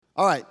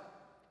All right.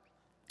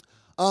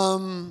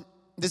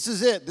 This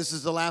is it. This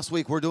is the last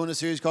week. We're doing a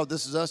series called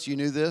This Is Us. You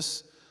knew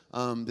this.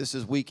 This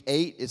is week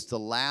 8. It's the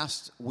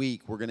last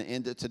week. We're going to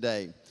end it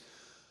today.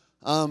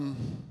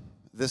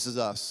 This is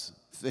us.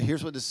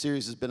 Here's what this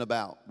series has been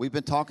about. We've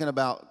been talking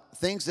about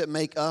things that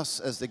make us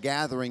as the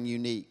gathering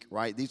unique,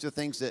 right? These are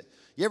things that,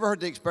 you ever heard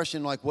the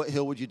expression like, what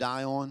hill would you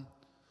die on?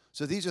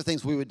 So these are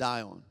things we would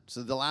die on.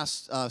 So the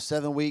last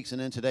 7 weeks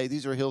and then today,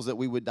 these are hills that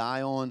we would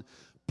die on.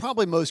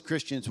 Probably most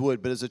Christians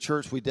would, but as a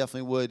church, we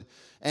definitely would.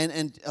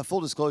 And full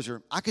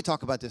disclosure, I could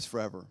talk about this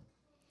forever.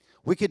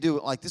 We could do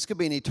it like, this could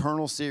be an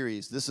eternal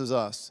series. This is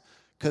us.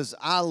 Because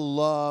I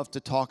love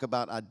to talk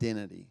about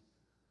identity.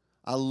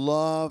 I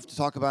love to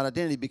talk about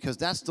identity because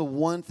that's the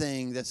one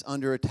thing that's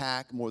under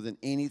attack more than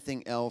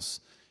anything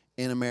else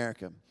in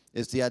America.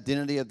 It's the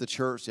identity of the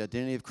church, the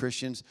identity of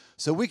Christians.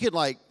 So we could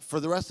for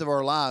the rest of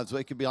our lives,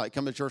 we could be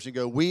come to church and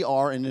go, we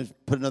are, and then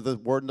put another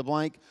word in the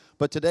blank.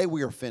 But today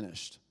we are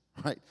finished,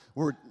 right?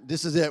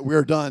 This is it.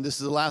 We're done. This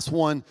is the last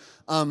one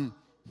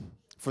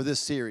for this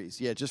series.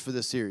 Yeah, just for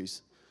this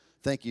series.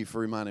 Thank you for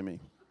reminding me.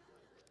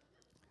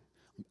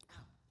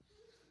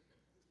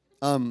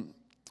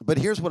 But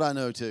here's what I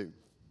know, too,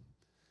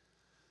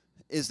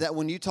 is that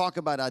when you talk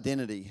about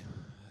identity,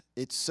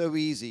 it's so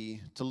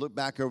easy to look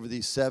back over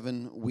these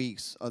 7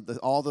 weeks,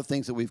 all the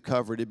things that we've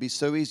covered. It'd be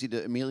so easy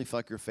to immediately feel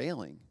like you're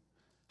failing.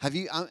 Have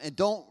you? And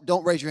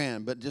don't raise your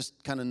hand, but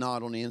just kind of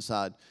nod on the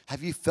inside.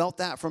 Have you felt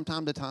that from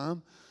time to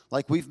time?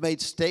 Like we've made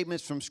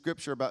statements from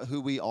Scripture about who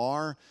we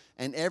are,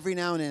 and every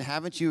now and then,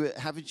 haven't you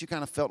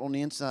kind of felt on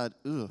the inside,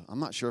 I'm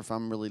not sure if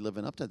I'm really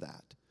living up to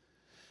that.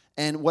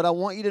 And what I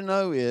want you to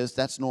know is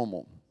that's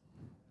normal.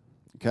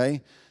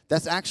 Okay,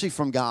 that's actually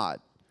from God.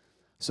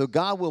 So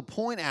God will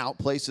point out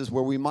places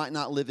where we might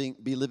not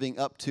be living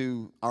up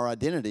to our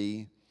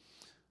identity,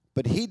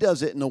 but He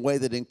does it in a way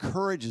that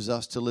encourages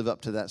us to live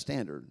up to that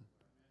standard,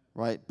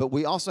 right? But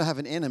we also have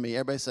an enemy.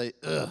 Everybody say,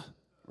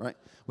 right?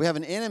 We have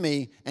an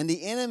enemy, and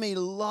the enemy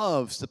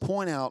loves to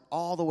point out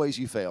all the ways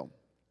you fail.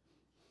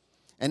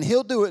 And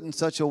he'll do it in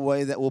such a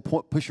way that will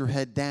push your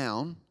head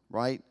down,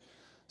 right?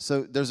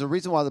 So there's a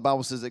reason why the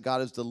Bible says that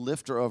God is the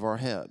lifter of our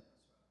head,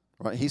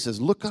 right? He says,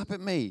 look up at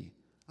me.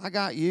 I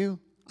got you.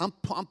 I'm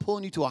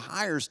pulling you to a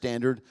higher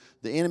standard.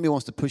 The enemy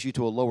wants to push you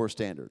to a lower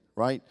standard,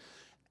 right?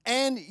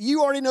 And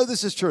you already know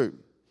this is true.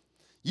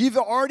 You've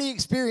already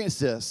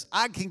experienced this.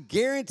 I can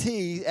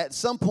guarantee at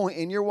some point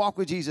in your walk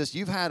with Jesus,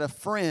 you've had a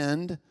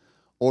friend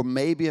or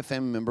maybe a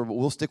family member, but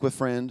we'll stick with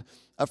friend,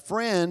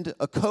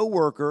 a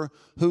coworker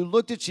who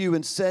looked at you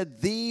and said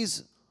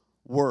these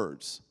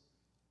words,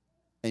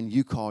 and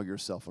you call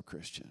yourself a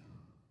Christian.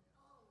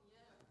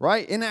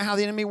 Right? Isn't that how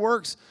the enemy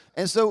works?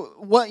 And so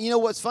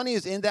what's funny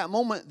is in that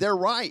moment, they're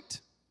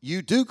right.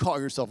 You do call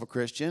yourself a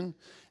Christian.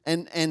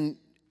 And I'm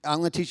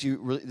going to teach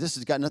you, this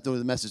has got nothing to do with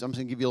the message. I'm just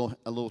going to give you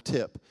a little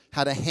tip,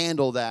 how to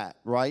handle that,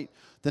 right?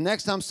 The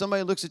next time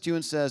somebody looks at you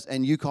and says,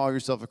 and you call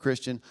yourself a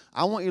Christian,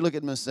 I want you to look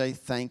at them and say,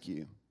 thank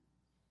you.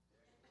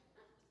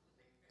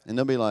 And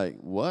they'll be like,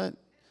 what?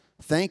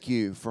 Thank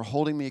you for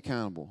holding me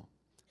accountable.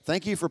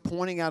 Thank you for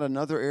pointing out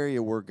another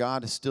area where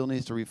God still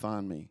needs to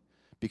refine me.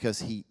 Because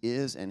He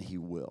is and He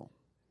will.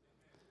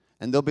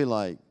 And they'll be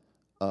like,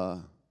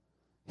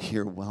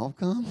 you're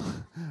welcome,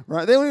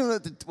 right? They don't even know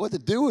what to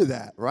do with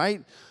that,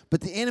 right? But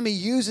the enemy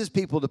uses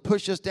people to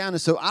push us down. And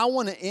so I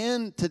want to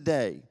end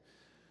today.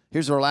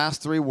 Here's our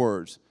last 3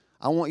 words.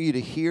 I want you to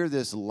hear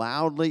this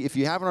loudly. If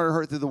you haven't already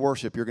heard it through the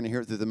worship, you're going to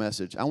hear it through the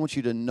message. I want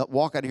you to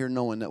walk out of here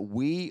knowing that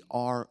we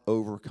are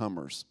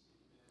overcomers,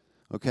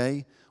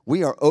 okay?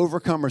 We are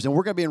overcomers. And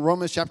we're going to be in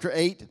Romans chapter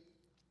 8.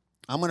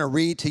 I'm going to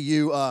read to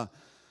you...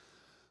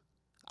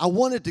 I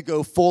wanted to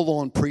go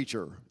full-on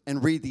preacher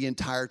and read the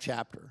entire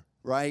chapter,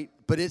 right?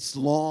 But it's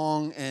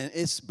long,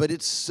 but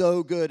it's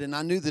so good. And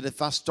I knew that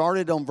if I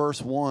started on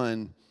verse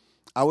 1,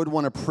 I would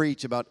want to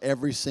preach about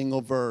every single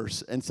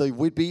verse. And so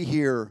we'd be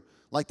here,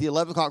 like the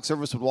 11 o'clock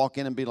service would walk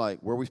in and be like,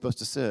 where are we supposed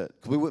to sit?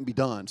 Because we wouldn't be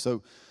done.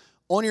 So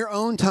on your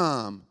own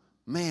time,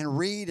 man,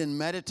 read and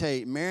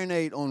meditate,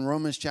 marinate on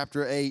Romans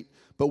chapter 8.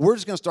 But we're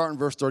just going to start in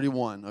verse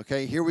 31,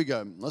 okay? Here we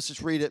go. Let's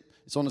just read it.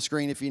 It's on the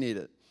screen if you need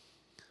it.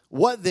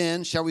 What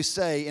then shall we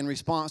say in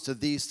response to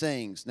these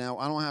things? Now,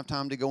 I don't have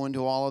time to go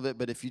into all of it,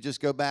 but if you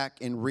just go back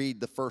and read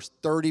the first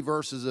 30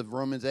 verses of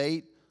Romans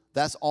 8,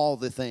 that's all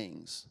the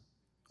things,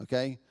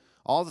 okay?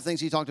 All the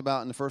things he talked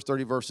about in the first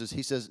 30 verses.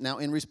 He says, now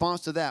in response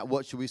to that,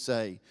 what should we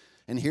say?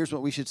 And here's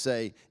what we should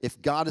say.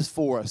 If God is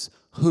for us,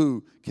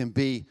 who can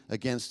be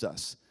against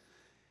us?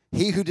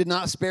 He who did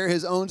not spare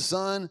His own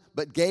Son,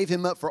 but gave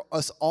Him up for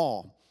us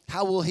all.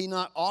 How will He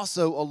not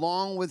also,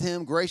 along with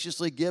Him,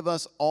 graciously give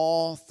us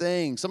all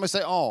things? Somebody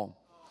say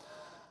all.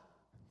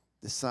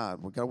 This side.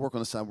 We've got to work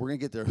on this side. We're going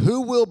to get there.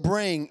 Who will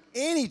bring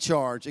any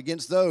charge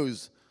against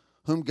those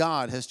whom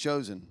God has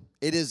chosen?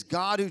 It is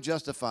God who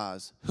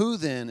justifies. Who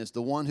then is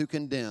the one who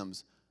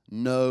condemns?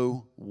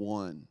 No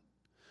one.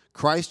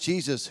 Christ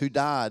Jesus, who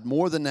died,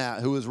 more than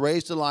that, who was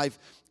raised to life,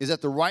 is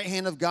at the right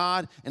hand of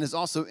God and is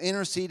also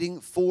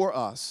interceding for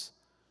us.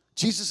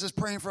 Jesus is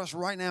praying for us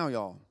right now,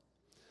 y'all.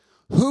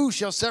 Who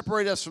shall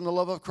separate us from the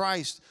love of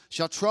Christ?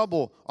 Shall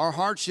trouble or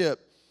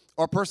hardship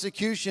or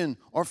persecution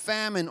or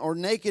famine or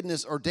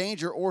nakedness or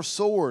danger or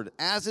sword?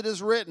 As it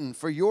is written,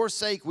 for your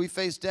sake we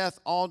face death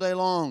all day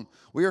long.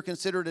 We are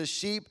considered as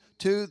sheep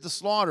to the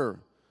slaughter.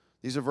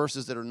 These are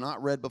verses that are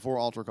not read before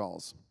altar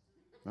calls,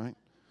 right?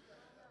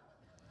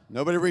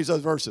 Nobody reads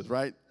those verses,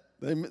 right?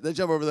 They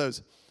jump over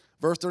those.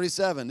 Verse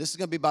 37, this is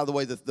going to be, by the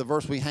way, the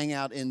verse we hang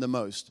out in the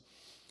most.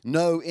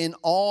 No, in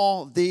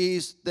all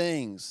these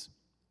things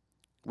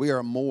we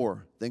are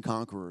more than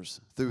conquerors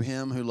through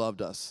him who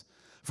loved us.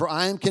 For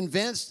I am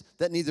convinced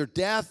that neither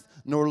death,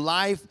 nor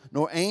life,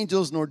 nor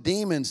angels, nor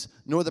demons,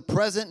 nor the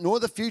present, nor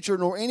the future,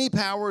 nor any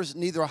powers,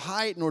 neither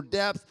height, nor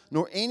depth,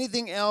 nor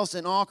anything else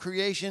in all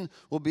creation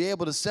will be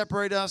able to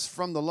separate us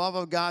from the love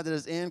of God that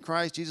is in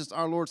Christ Jesus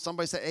our Lord.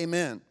 Somebody say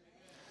amen.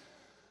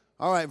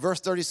 All right, verse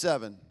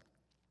 37.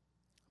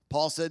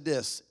 Paul said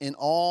this, in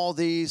all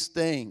these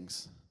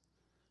things,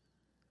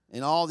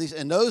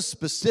 and those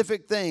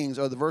specific things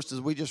are the verses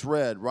we just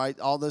read, right?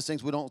 All those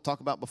things we don't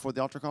talk about before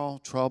the altar call,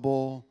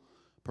 trouble,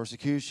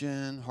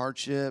 persecution,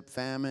 hardship,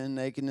 famine,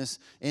 nakedness.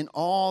 In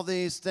all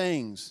these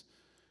things,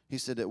 he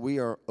said that we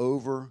are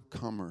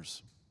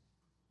overcomers.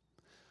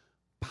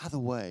 By the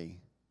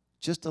way,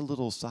 just a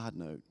little side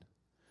note.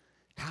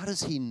 How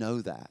does he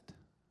know that?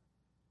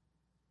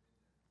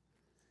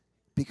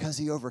 Because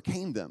he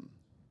overcame them.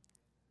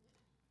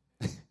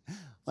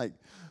 Like,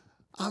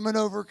 I'm an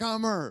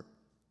overcomer.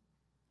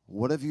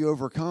 What have you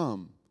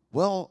overcome?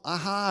 Well, I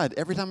hide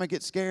every time I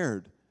get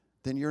scared.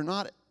 Then you're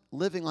not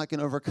living like an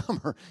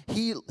overcomer.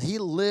 He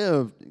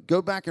lived.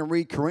 Go back and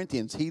read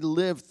Corinthians. He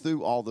lived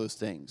through all those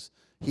things.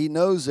 He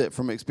knows it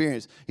from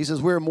experience. He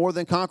says we're more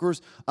than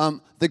conquerors.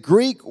 The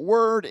Greek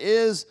word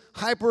is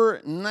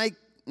hypernykomen.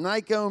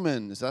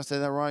 Did I say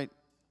that right?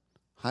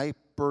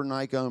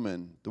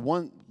 Hypernykomen. The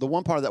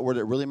one part of that word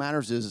that really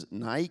matters is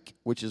Nike,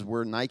 which is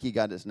where Nike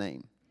got its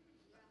name.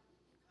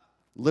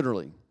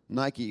 Literally,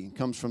 Nike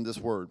comes from this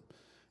word.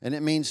 And it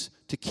means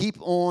to keep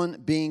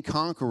on being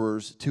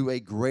conquerors to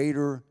a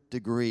greater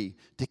degree,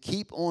 to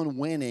keep on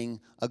winning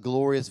a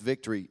glorious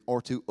victory,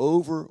 or to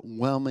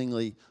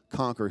overwhelmingly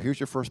conquer. Here's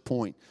your first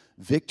point.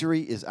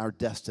 Victory is our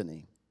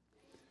destiny.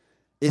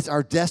 It's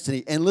our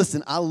destiny. And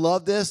listen, I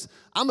love this.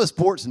 I'm a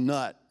sports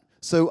nut.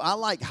 So I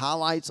like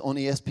highlights on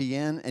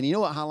ESPN. And you know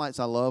what highlights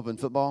I love in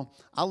football?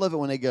 I love it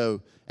when they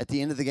go, at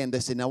the end of the game, they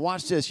say, now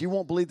watch this. You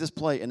won't believe this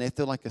play. And they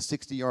throw like a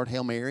 60-yard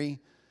Hail Mary.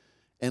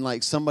 And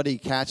like somebody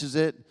catches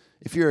it.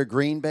 If you're a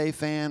Green Bay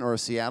fan or a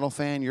Seattle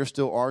fan, you're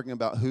still arguing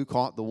about who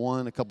caught the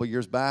one a couple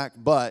years back.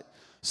 But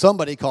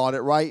somebody caught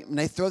it, right? And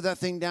they throw that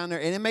thing down there.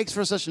 And it makes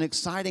for such an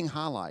exciting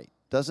highlight,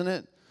 doesn't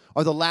it?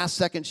 Or the last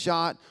second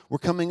shot. We're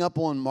coming up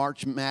on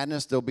March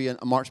Madness. There'll be a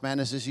March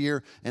Madness this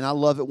year. And I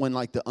love it when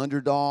like the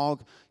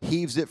underdog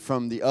heaves it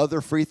from the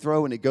other free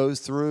throw and it goes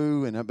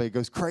through and everybody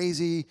goes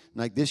crazy. And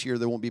like this year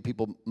there won't be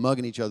people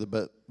mugging each other,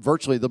 but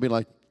virtually they'll be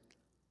like,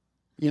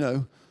 you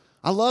know,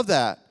 I love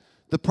that.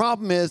 The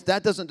problem is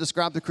that doesn't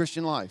describe the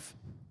Christian life.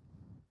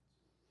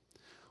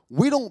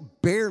 We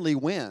don't barely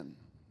win.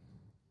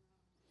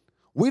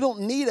 We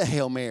don't need a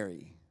Hail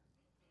Mary.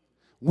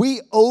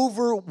 We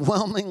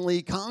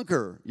overwhelmingly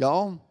conquer,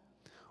 y'all.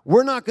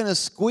 We're not going to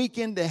squeak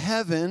into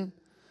heaven.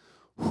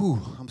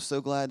 Whew, I'm so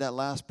glad that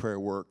last prayer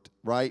worked,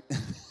 right?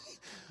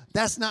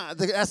 That's not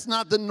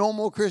the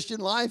normal Christian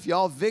life,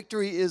 y'all.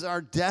 Victory is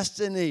our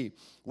destiny.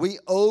 We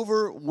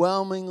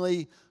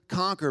overwhelmingly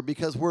conquer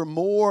because we're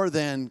more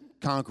than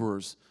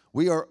conquerors.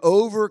 We are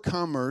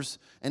overcomers,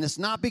 and it's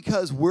not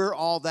because we're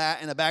all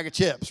that in a bag of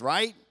chips,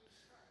 right?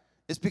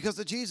 It's because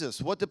of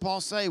Jesus. What did Paul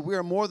say? We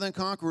are more than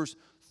conquerors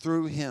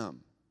through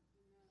him.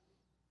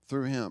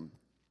 Through him.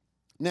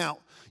 Now,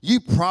 you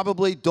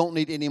probably don't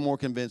need any more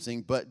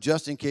convincing, but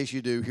just in case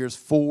you do, here's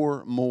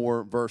 4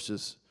 more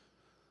verses.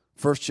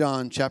 1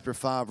 John chapter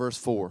 5, verse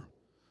 4.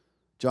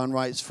 John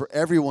writes, for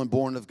everyone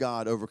born of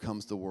God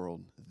overcomes the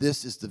world.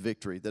 This is the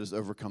victory that has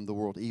overcome the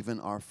world, even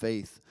our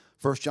faith.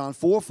 1 John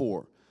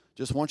 4:4,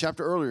 just one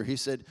chapter earlier, he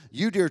said,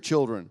 you, dear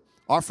children,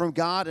 are from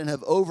God and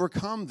have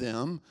overcome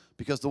them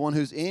because the one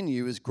who's in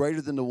you is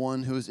greater than the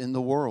one who is in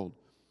the world.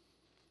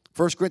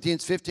 1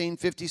 Corinthians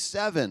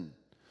 15:57,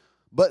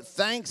 but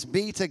thanks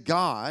be to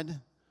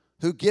God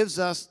who gives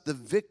us the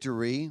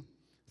victory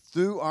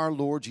through our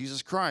Lord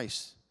Jesus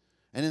Christ.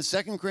 And in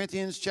 2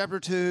 Corinthians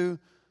chapter 2,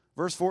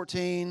 verse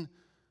 14,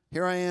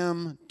 here I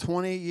am,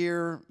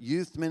 20-year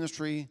youth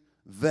ministry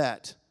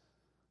vet.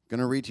 Going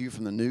to read to you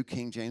from the New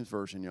King James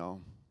Version, y'all.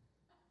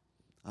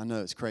 I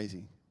know, it's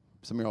crazy.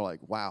 Some of you are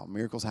like, wow,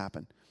 miracles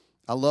happen.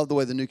 I love the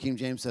way the New King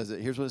James says it.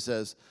 Here's what it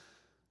says.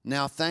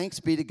 Now thanks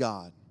be to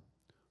God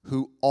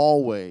who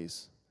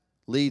always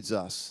leads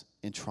us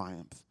in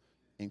triumph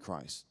in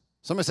Christ.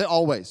 Somebody say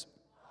always.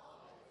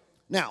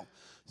 Now,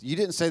 you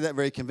didn't say that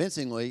very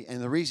convincingly,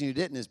 and the reason you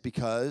didn't is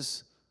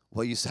because,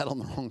 well, you sat on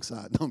the wrong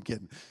side. No, I'm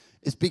kidding.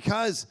 It's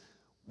because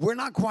we're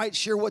not quite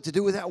sure what to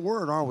do with that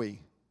word, are we?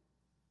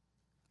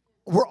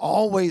 We're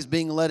always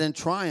being led in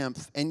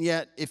triumph, and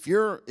yet if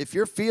you're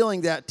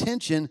feeling that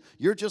tension,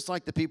 you're just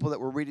like the people that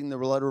were reading the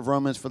letter of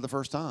Romans for the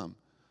first time.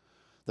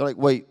 They're like,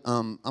 wait,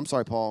 I'm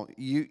sorry, Paul.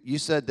 You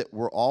said that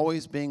we're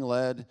always being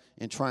led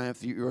in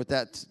triumph. You wrote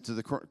that to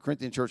the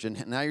Corinthian church,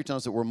 and now you're telling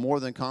us that we're more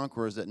than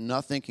conquerors, that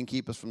nothing can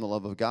keep us from the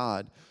love of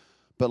God.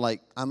 But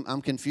like,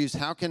 I'm confused.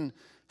 How can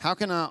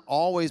I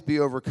always be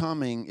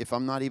overcoming if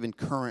I'm not even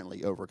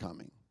currently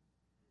overcoming?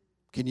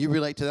 Can you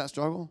relate to that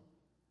struggle?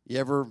 You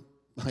ever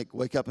like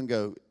wake up and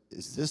go,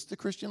 is this the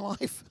Christian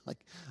life? Like,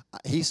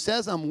 he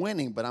says I'm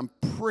winning, but I'm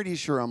pretty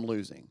sure I'm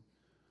losing.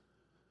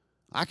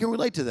 I can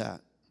relate to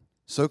that.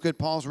 So could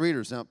Paul's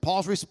readers. Now,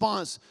 Paul's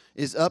response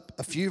is up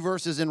a few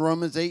verses in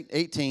Romans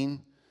 8:18.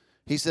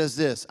 He says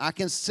this, I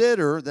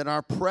consider that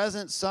our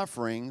present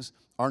sufferings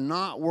are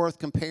not worth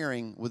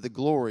comparing with the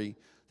glory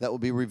that will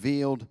be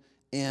revealed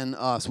in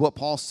us. What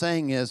Paul's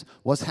saying is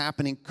what's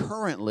happening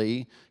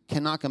currently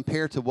cannot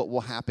compare to what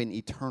will happen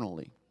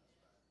eternally.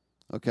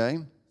 Okay?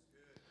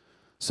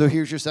 So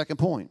here's your second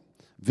point.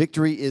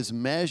 Victory is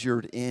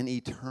measured in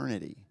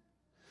eternity.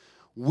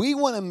 We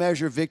want to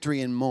measure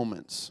victory in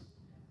moments,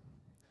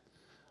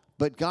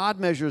 but God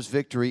measures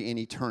victory in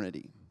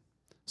eternity.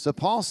 So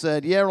Paul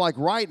said, yeah, like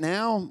right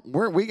now,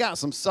 we got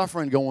some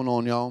suffering going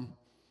on, y'all.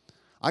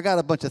 I got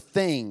a bunch of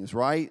things,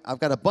 right? I've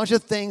got a bunch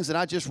of things that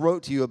I just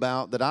wrote to you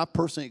about that I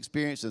personally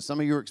experienced and some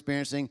of you are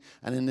experiencing.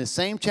 And in the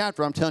same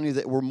chapter, I'm telling you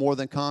that we're more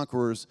than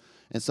conquerors.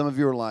 And some of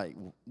you are like,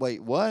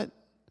 wait, what?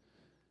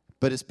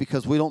 But it's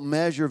because we don't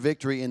measure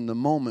victory in the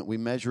moment. We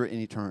measure it in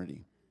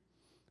eternity.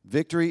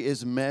 Victory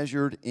is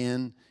measured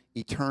in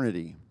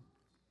eternity.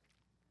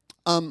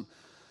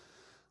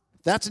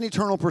 That's an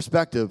eternal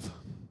perspective.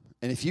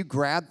 And if you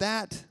grab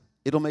that,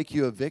 it'll make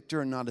you a victor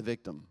and not a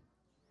victim.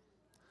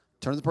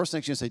 Turn to the person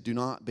next to you and say, do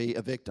not be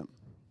a victim.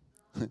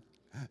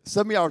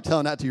 Some of y'all are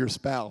telling that to your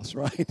spouse,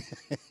 right?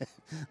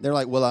 They're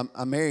like, well,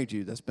 I married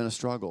you. That's been a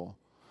struggle.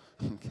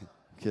 I'm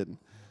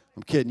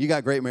kidding. You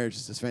got great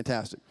marriages. It's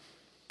fantastic.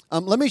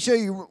 Let me show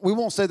you. We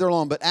won't stay there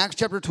long, but Acts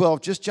chapter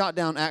 12, just jot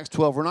down Acts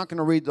 12. We're not going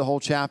to read the whole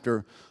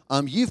chapter.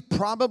 You've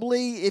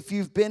probably, if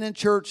you've been in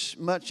church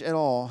much at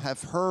all,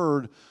 have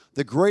heard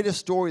the greatest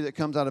story that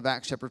comes out of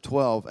Acts chapter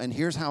 12. And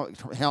here's how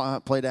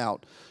it played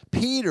out.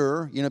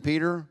 Peter, you know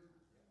Peter?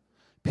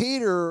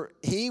 Peter,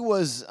 he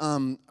was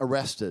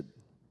arrested.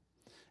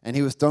 And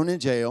he was thrown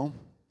in jail.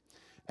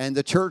 And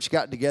the church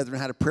got together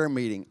and had a prayer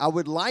meeting. I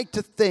would like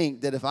to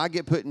think that if I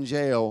get put in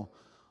jail,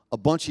 a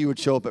bunch of you would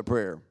show up at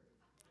prayer.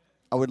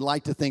 I would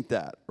like to think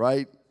that,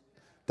 right?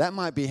 That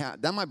might be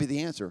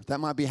the answer. That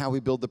might be how we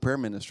build the prayer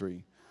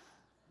ministry.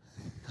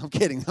 I'm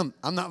kidding.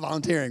 I'm not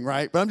volunteering,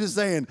 right? But I'm just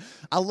saying,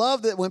 I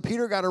love that when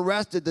Peter got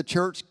arrested, the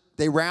church,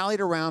 they rallied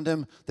around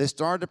him. They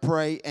started to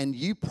pray, and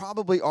you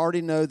probably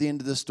already know the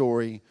end of the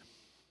story.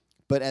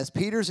 But as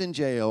Peter's in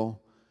jail,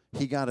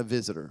 he got a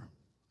visitor.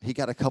 He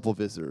got a couple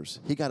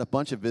visitors. He got a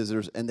bunch of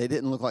visitors, and they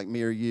didn't look like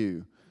me or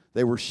you.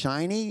 They were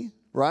shiny,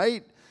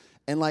 right?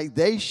 And like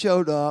they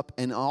showed up,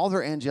 and all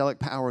their angelic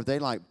power, they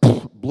like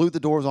blew the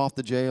doors off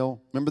the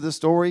jail. Remember this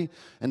story?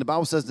 And the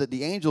Bible says that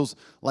the angels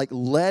like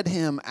led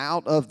him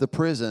out of the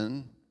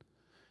prison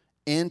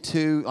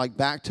into like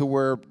back to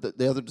where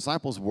the other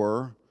disciples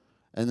were.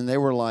 And then they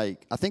were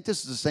like, I think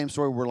this is the same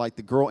story where like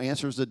the girl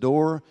answers the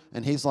door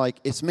and he's like,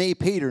 it's me,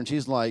 Peter. And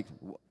she's like,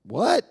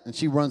 what? And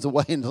she runs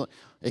away and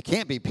it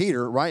can't be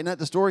Peter, right? Isn't that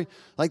the story?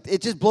 Like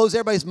it just blows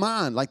everybody's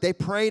mind. Like they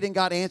prayed and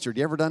got answered.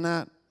 You ever done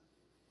that?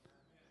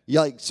 You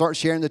like start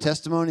sharing the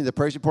testimony, the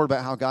praise report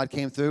about how God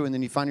came through, and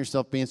then you find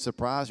yourself being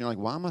surprised. You're like,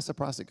 why am I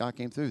surprised that God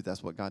came through?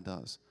 That's what God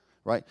does,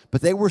 right?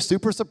 But they were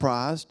super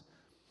surprised.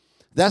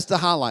 That's the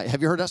highlight.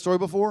 Have you heard that story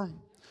before?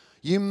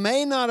 You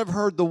may not have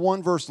heard the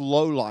one verse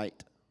low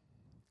light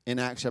in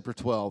Acts chapter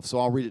 12, so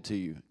I'll read it to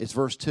you. It's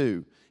verse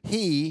 2.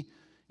 He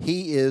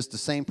is the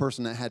same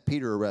person that had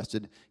Peter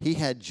arrested. He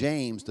had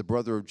James, the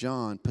brother of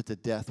John, put to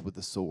death with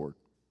the sword.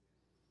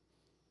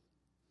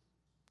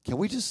 Can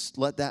we just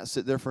let that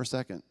sit there for a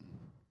second?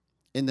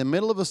 In the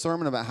middle of a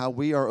sermon about how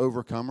we are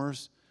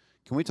overcomers,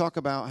 can we talk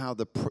about how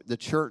the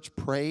church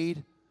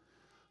prayed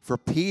for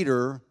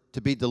Peter to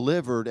be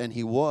delivered, and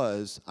he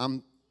was?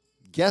 I'm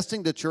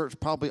guessing the church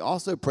probably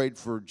also prayed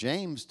for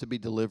James to be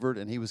delivered,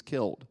 and he was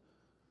killed.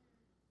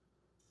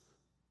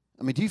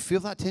 I mean, do you feel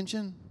that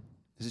tension?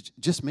 Is it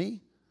just me?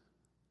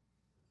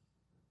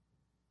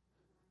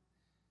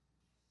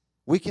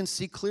 We can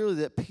see clearly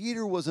that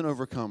Peter was an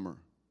overcomer.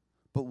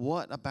 But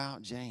what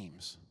about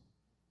James?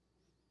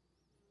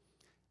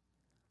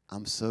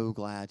 I'm so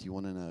glad you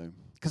want to know.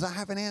 Because I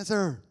have an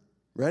answer.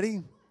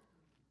 Ready?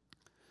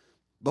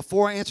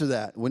 Before I answer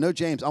that, we know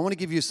James. I want to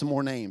give you some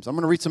more names. I'm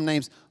going to read some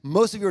names.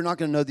 Most of you are not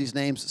going to know these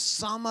names.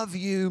 Some of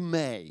you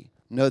may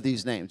know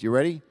these names. You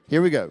ready?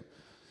 Here we go.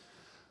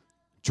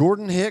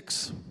 Jordan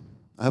Hicks.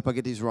 I hope I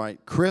get these right.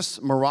 Chris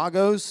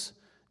Maragos.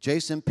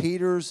 Jason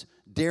Peters.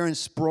 Darren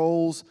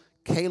Sproles.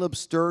 Caleb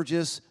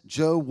Sturgis.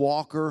 Joe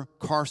Walker.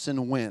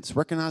 Carson Wentz.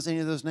 Recognize any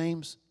of those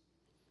names?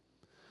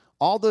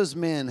 All those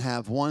men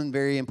have one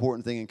very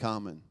important thing in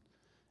common.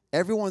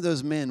 Every one of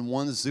those men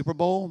won the Super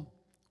Bowl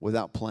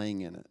without playing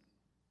in it.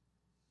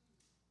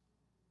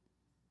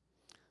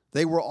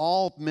 They were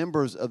all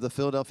members of the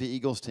Philadelphia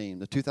Eagles team,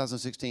 the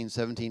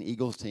 2016-17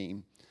 Eagles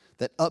team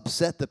that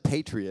upset the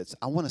Patriots.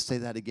 I want to say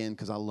that again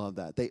because I love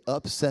that. They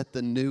upset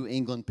the New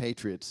England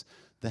Patriots,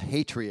 the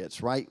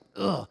Hatriots, right?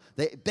 Ugh,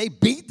 they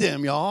beat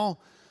them, y'all.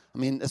 I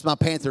mean, it's my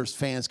Panthers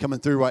fans coming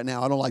through right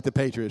now. I don't like the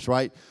Patriots,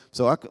 right?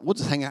 So we'll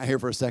just hang out here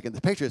for a second. The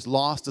Patriots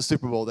lost the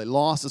Super Bowl. They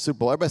lost the Super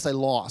Bowl. Everybody say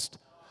lost.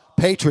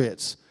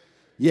 Patriots.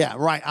 Yeah,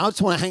 right. I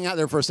just want to hang out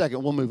there for a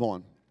second. We'll move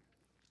on.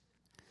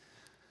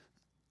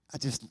 I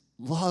just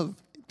love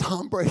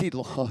Tom Brady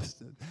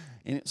lost.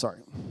 Sorry,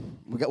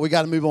 we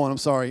got to move on. I'm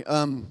sorry.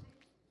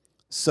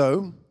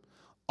 So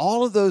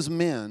all of those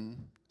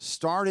men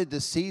started the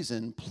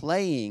season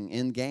playing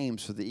in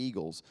games for the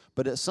Eagles.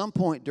 But at some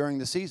point during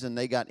the season,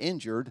 they got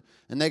injured.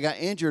 And they got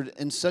injured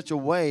in such a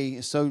way,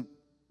 so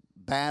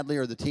badly,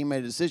 or the team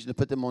made a decision to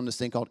put them on this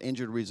thing called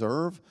injured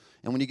reserve.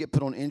 And when you get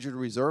put on injured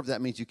reserve,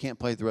 that means you can't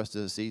play the rest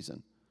of the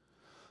season.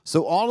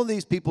 So all of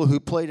these people who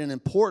played an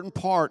important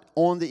part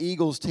on the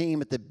Eagles team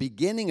at the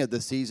beginning of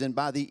the season,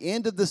 by the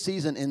end of the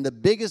season, in the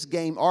biggest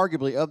game,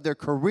 arguably, of their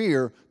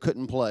career,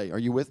 couldn't play. Are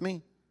you with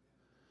me?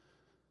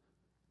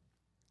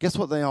 Guess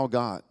what they all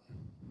got?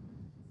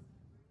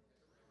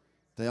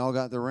 They all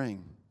got the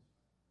ring.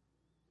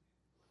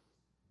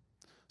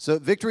 So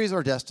victory is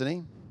our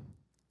destiny.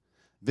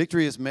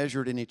 Victory is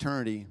measured in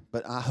eternity,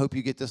 but I hope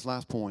you get this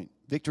last point.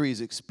 Victory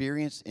is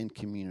experienced in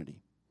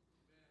community.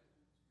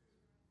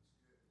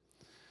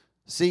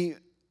 See,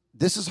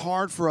 this is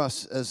hard for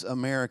us as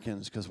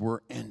Americans because we're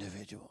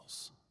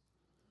individuals.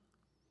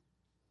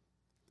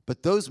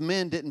 But those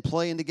men didn't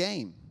play in the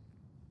game,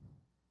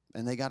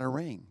 and they got a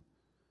ring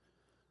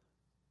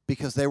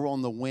because they were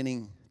on the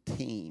winning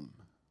team.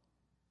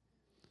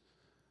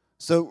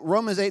 So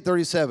Romans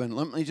 8:37,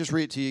 let me just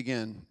read it to you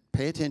again.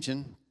 Pay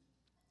attention.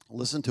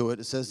 Listen to it.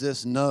 It says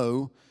this: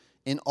 no,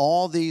 in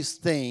all these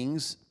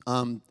things,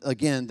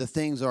 again, the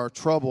things are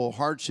trouble,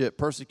 hardship,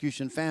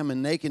 persecution,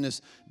 famine,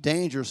 nakedness,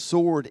 danger,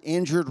 sword,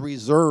 injured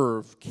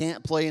reserve,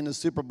 can't play in the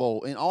Super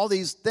Bowl. In all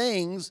these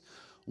things,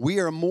 we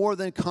are more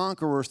than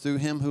conquerors through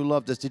him who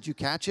loved us. Did you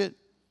catch it?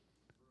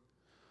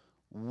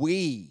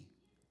 We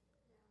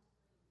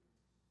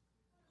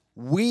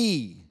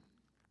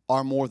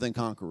are more than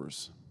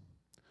conquerors.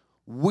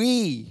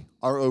 We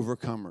are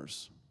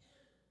overcomers.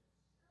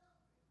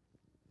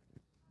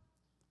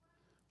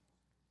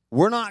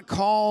 We're not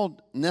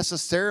called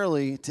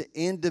necessarily to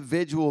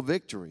individual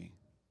victory,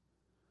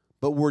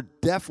 but we're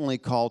definitely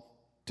called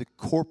to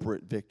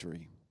corporate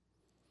victory.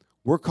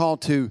 We're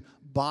called to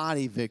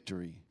body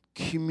victory,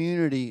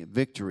 community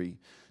victory.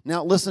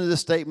 Now, listen to this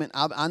statement.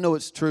 I know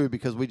it's true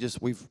because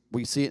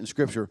we see it in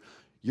Scripture.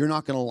 You're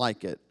not going to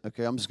like it,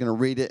 okay? I'm just going to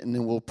read it, and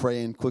then we'll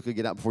pray and quickly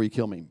get out before you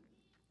kill me.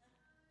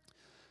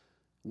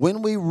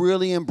 When we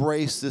really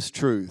embrace this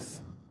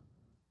truth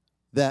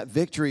that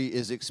victory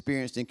is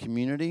experienced in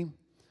community,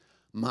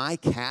 my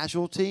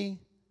casualty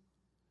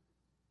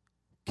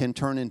can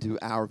turn into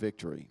our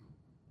victory.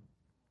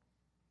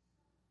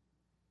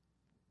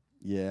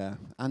 Yeah,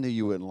 I knew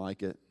you wouldn't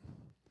like it.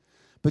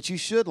 But you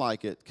should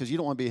like it because you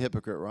don't want to be a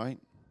hypocrite, right?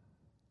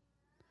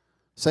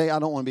 Say, I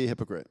don't want to be a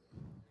hypocrite.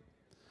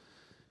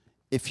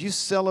 If you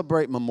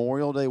celebrate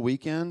Memorial Day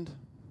weekend,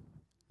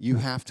 you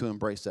have to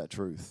embrace that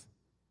truth.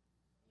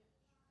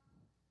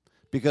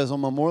 Because on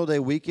Memorial Day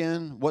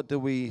weekend, what do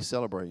we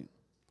celebrate?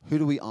 Who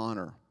do we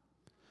honor?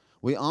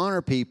 We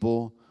honor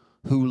people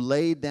who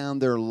laid down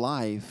their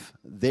life,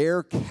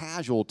 their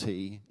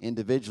casualty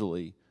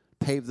individually,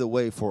 paved the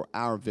way for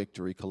our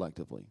victory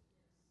collectively.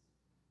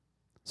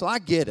 So I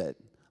get it.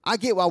 I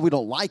get why we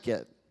don't like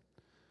it.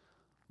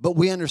 But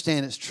we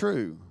understand it's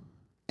true.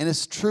 And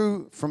it's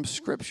true from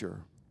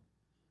Scripture,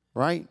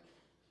 right?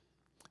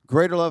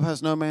 Greater love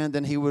has no man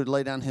than he would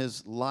lay down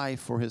his life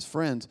for his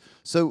friends.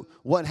 So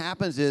what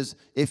happens is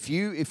if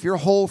your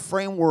whole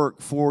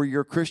framework for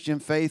your Christian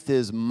faith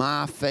is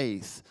my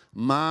faith,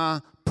 my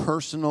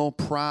personal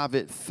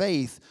private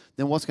faith,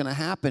 then what's going to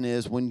happen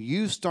is when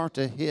you start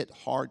to hit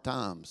hard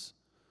times,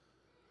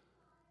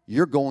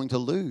 you're going to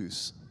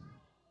lose.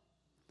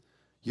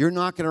 You're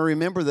not going to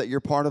remember that you're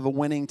part of a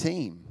winning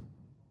team.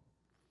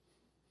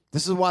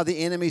 This is why the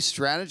enemy's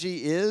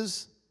strategy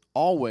is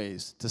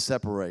always to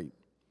separate.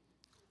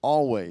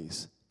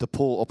 Always to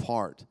pull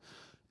apart.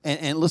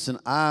 And listen,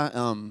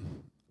 I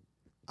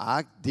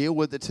deal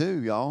with it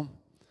too, y'all.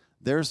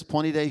 There's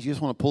plenty of days you just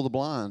want to pull the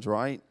blinds,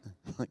 right?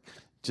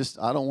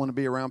 I don't want to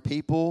be around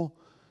people.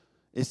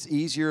 It's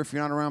easier if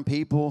you're not around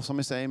people.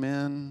 Somebody say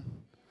amen.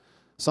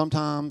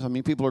 Sometimes,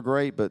 people are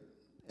great, but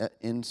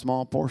in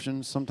small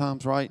portions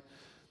sometimes, right?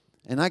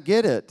 And I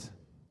get it.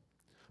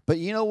 But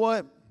you know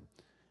what?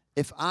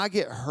 If I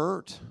get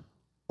hurt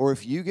or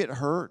if you get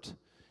hurt,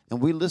 and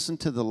we listen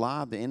to the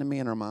lie of the enemy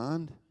in our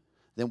mind,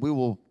 then we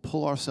will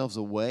pull ourselves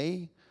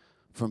away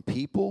from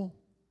people,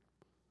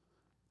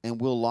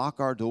 and we'll lock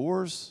our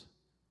doors,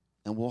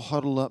 and we'll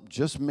huddle up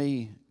just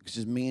me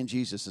and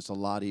Jesus. It's a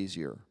lot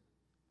easier.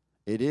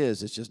 It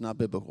is. It's just not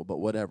biblical, but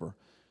whatever.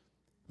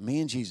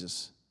 Me and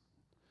Jesus.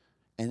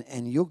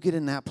 And you'll get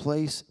in that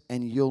place,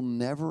 and you'll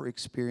never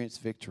experience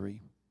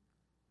victory.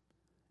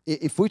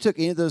 If we took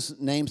any of those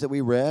names that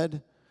we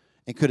read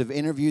and could have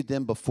interviewed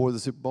them before the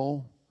Super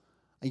Bowl,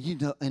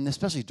 And and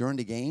especially during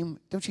the game,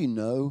 don't you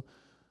know,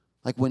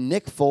 like when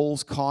Nick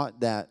Foles caught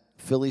that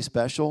Philly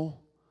special,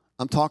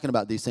 I'm talking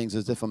about these things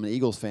as if I'm an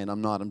Eagles fan.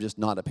 I'm not. I'm just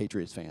not a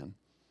Patriots fan.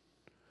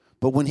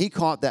 But when he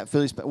caught that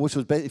Philly special, which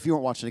was, if you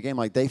weren't watching the game,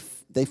 like they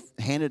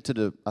handed it to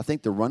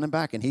the running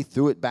back, and he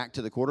threw it back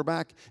to the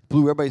quarterback,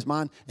 blew everybody's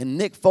mind. And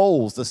Nick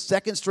Foles, the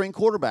second string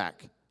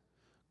quarterback,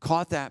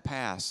 caught that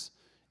pass.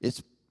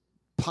 It's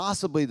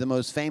possibly the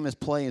most famous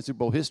play in Super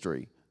Bowl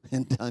history,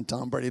 and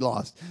Tom Brady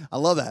lost. I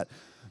love that.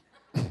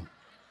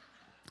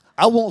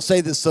 I won't say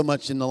this so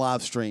much in the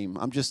live stream.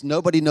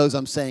 Nobody knows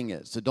I'm saying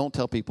it, so don't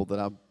tell people that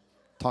I've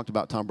talked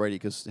about Tom Brady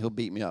because he'll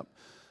beat me up.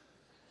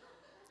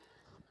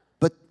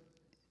 But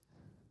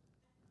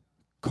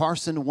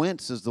Carson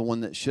Wentz is the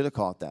one that should have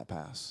caught that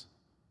pass.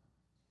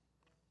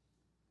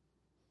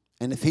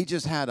 And if he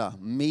just had a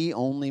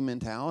me-only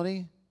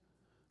mentality,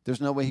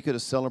 there's no way he could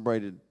have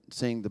celebrated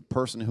seeing the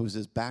person who was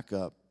his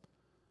backup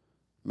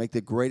make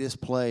the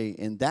greatest play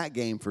in that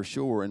game for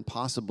sure, and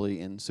possibly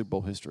in Super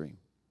Bowl history.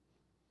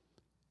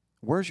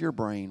 Where's your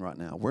brain right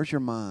now? Where's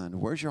your mind?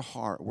 Where's your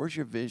heart? Where's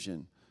your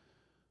vision?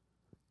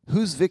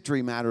 Whose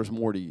victory matters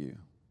more to you?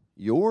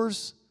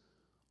 Yours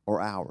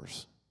or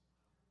ours?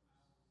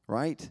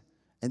 Right?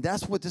 And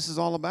that's what this is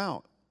all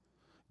about.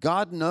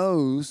 God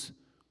knows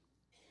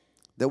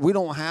that we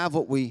don't have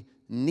what we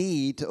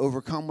need to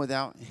overcome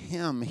without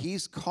Him.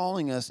 He's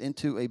calling us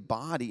into a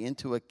body,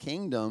 into a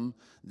kingdom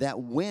that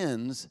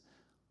wins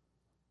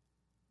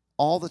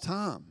all the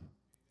time.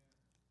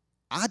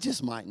 I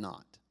just might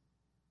not.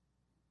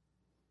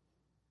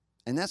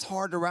 And that's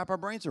hard to wrap our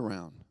brains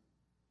around.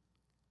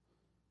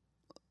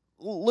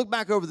 Look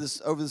back over this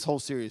whole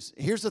series.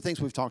 Here's the things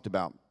we've talked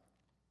about.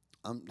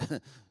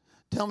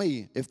 Tell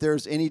me if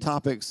there's any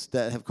topics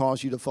that have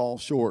caused you to fall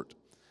short.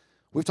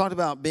 We've talked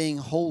about being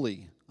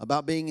holy,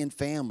 about being in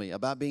family,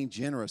 about being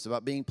generous,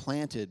 about being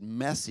planted,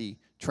 messy,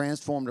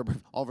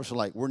 transformed. All of us are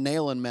like, we're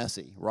nailing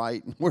messy,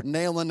 right? We're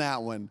nailing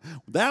that one.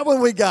 That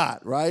one we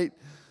got, right?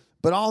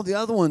 But all the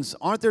other ones,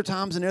 aren't there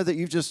times in there that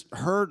you've just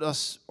heard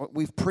us,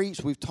 we've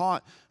preached, we've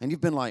taught, and you've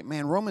been like,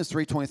 man, Romans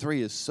 3:23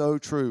 is so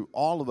true.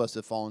 All of us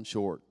have fallen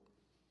short.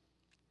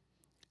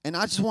 And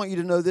I just want you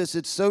to know this.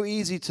 It's so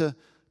easy to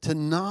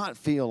not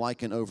feel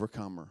like an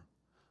overcomer.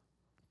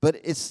 But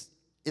it's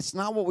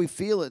not what we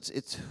feel.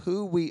 It's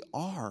who we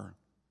are.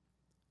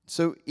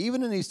 So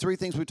even in these three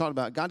things we talked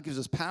about, God gives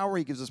us power,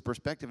 He gives us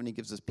perspective, and He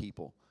gives us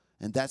people.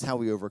 And that's how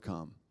we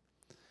overcome.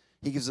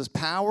 He gives us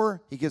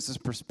power, He gives us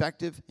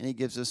perspective, and He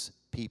gives us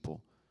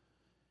people.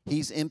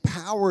 He's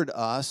empowered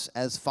us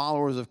as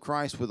followers of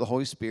Christ with the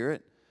Holy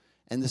Spirit,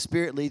 and the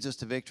Spirit leads us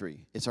to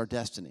victory. It's our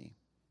destiny,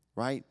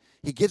 right?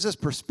 He gives us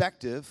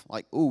perspective,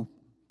 like, ooh,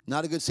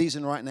 not a good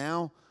season right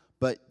now,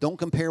 but don't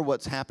compare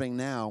what's happening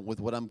now with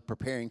what I'm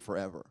preparing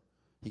forever.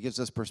 He gives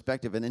us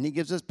perspective, and then He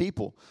gives us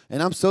people.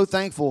 And I'm so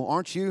thankful,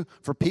 aren't you,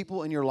 for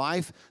people in your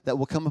life that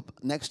will come up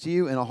next to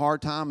you in a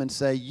hard time and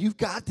say, you've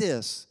got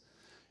this.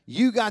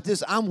 You got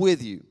this. I'm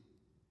with you.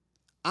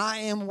 I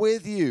am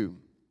with you.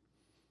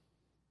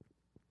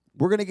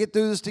 We're going to get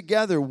through this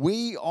together.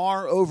 We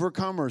are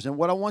overcomers. And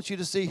what I want you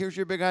to see, here's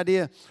your big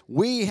idea.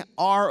 We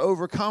are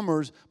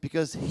overcomers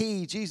because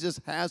He, Jesus,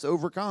 has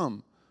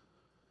overcome.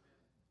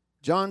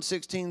 John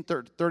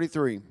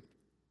 16:33.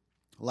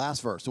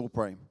 Last verse. So we'll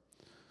pray.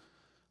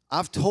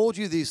 I've told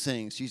you these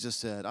things, Jesus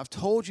said. I've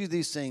told you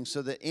these things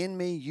so that in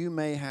me you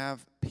may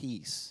have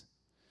peace.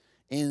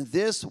 In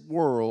this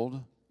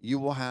world you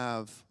will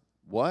have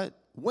what?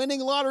 Winning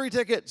lottery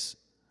tickets.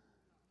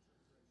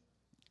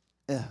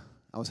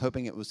 I was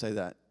hoping it would say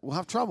that. We'll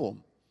have trouble.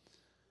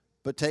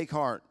 But take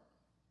heart,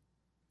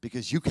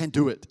 because you can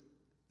do it.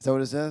 Is that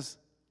what it says?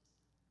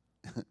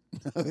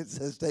 No, it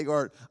says take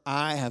heart.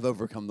 I have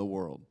overcome the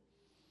world.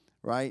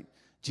 Right?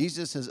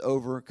 Jesus has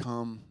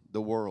overcome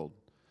the world.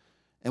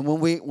 And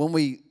when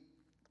we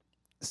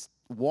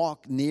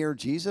walk near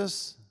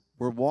Jesus,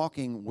 we're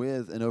walking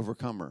with an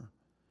overcomer.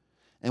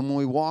 And when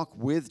we walk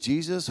with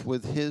Jesus,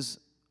 with His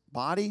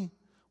body,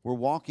 we're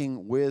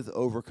walking with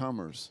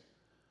overcomers.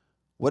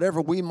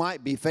 Whatever we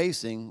might be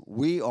facing,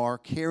 we are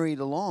carried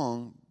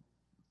along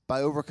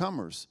by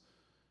overcomers.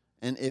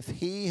 And if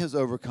He has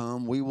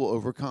overcome, we will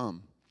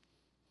overcome.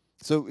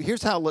 So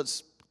here's how,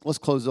 let's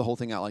close the whole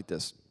thing out like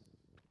this.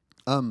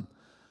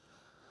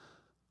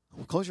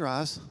 Close your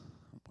eyes.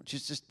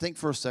 Just think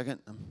for a second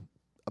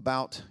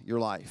about your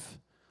life.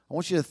 I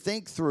want you to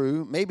think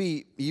through,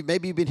 maybe you've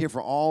been here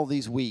for all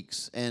these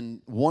weeks,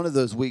 and one of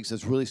those weeks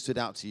has really stood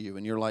out to you,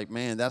 and you're like,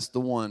 man, that's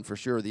the one for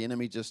sure. The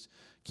enemy just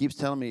keeps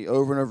telling me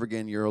over and over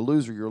again, you're a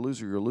loser, you're a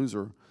loser, you're a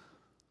loser.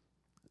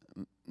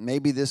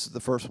 Maybe this is the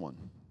first one.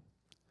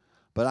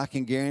 But I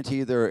can guarantee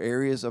you there are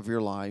areas of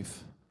your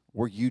life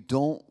where you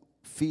don't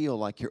feel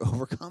like you're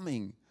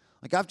overcoming.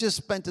 Like I've just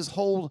spent this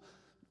whole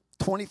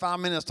 25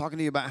 minutes talking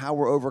to you about how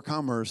we're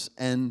overcomers,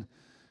 and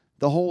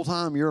the whole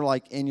time you're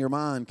like in your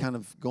mind kind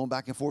of going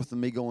back and forth with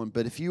me going,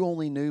 but if you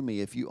only knew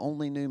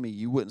me,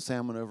 you wouldn't say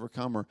I'm an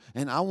overcomer.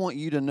 And I want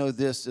you to know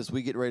this as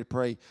we get ready to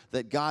pray,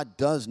 that God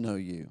does know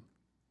you.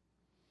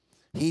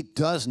 He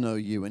does know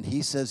you, and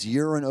He says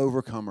you're an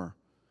overcomer.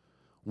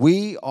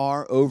 We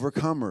are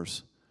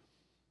overcomers.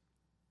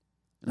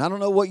 And I don't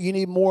know what you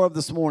need more of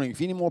this morning. If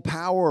you need more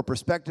power or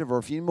perspective, or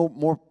if you need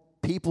more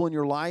people in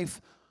your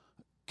life,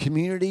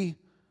 community,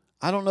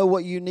 I don't know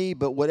what you need,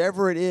 but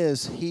whatever it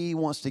is, He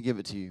wants to give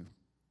it to you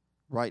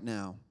right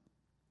now.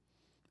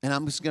 And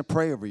I'm just going to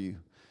pray over you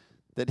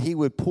that He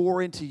would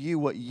pour into you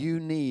what you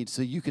need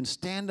so you can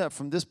stand up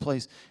from this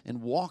place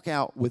and walk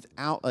out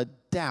without a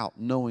doubt,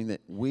 knowing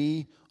that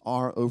we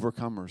are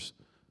overcomers.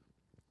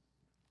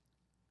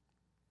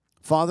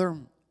 Father,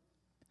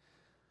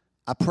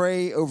 I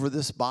pray over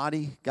this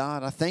body,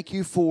 God. I thank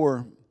you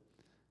for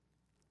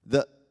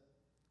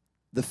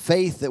the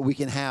faith that we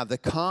can have, the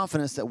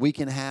confidence that we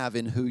can have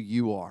in who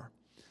you are.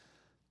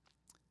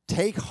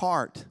 Take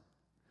heart,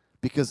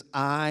 because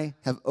I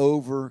have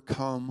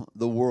overcome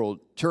the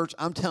world. Church,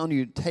 I'm telling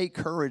you, take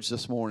courage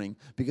this morning,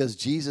 because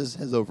Jesus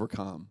has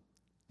overcome.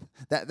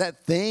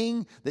 That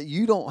thing that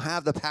you don't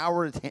have the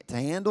power to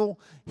handle,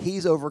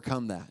 He's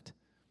overcome that.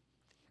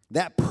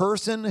 That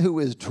person who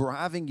is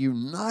driving you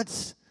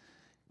nuts,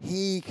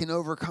 He can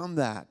overcome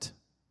that.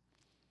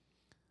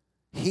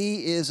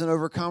 He is an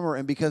overcomer,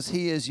 and because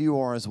He is, you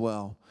are as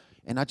well.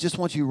 And I just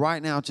want you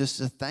right now just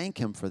to thank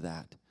Him for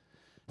that.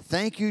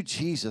 Thank you,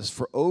 Jesus,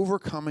 for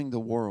overcoming the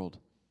world,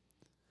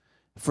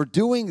 for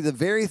doing the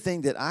very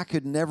thing that I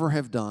could never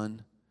have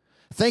done.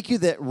 Thank you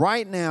that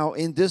right now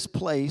in this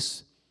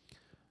place,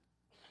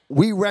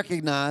 we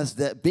recognize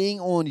that being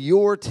on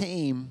your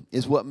team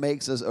is what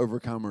makes us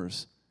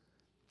overcomers.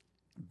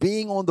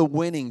 Being on the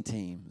winning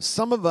team.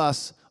 Some of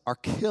us are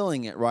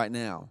killing it right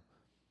now,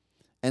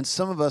 and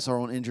some of us are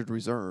on injured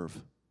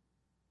reserve.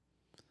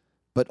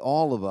 But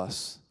all of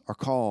us are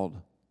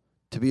called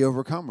to be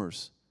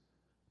overcomers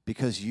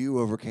because you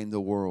overcame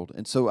the world.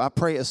 And so I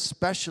pray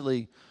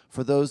especially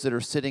for those that are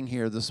sitting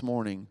here this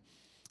morning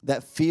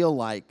that feel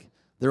like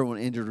they're on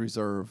injured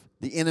reserve.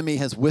 The enemy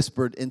has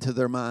whispered into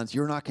their minds,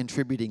 you're not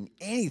contributing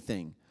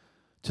anything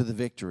to the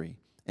victory.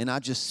 And I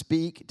just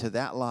speak to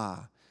that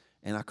lie,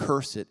 and I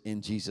curse it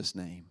in Jesus'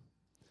 name.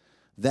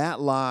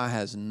 That lie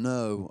has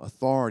no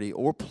authority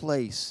or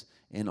place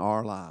in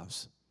our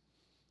lives,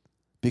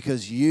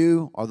 because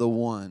you are the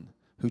one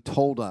who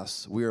told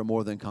us we are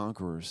more than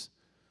conquerors.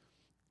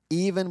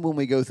 Even when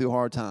we go through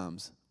hard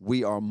times,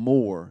 we are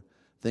more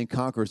than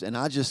conquerors. And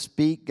I just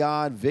speak,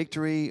 God,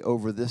 victory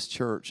over this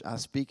church. I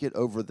speak it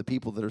over the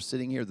people that are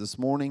sitting here this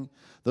morning,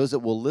 those that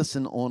will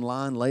listen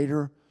online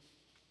later.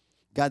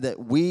 God, that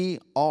we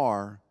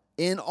are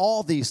in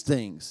all these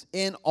things,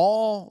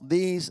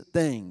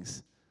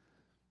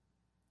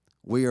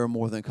 we are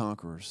more than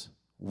conquerors.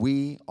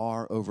 We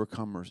are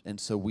overcomers. And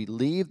so we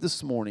leave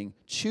this morning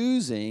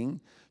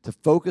choosing to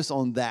focus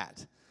on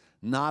that,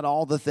 not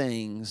all the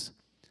things,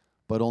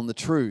 but on the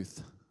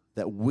truth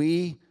that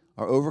we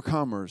are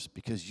overcomers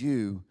because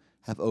you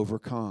have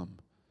overcome.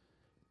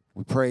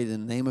 We pray in the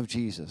name of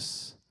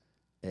Jesus.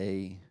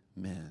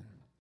 Amen.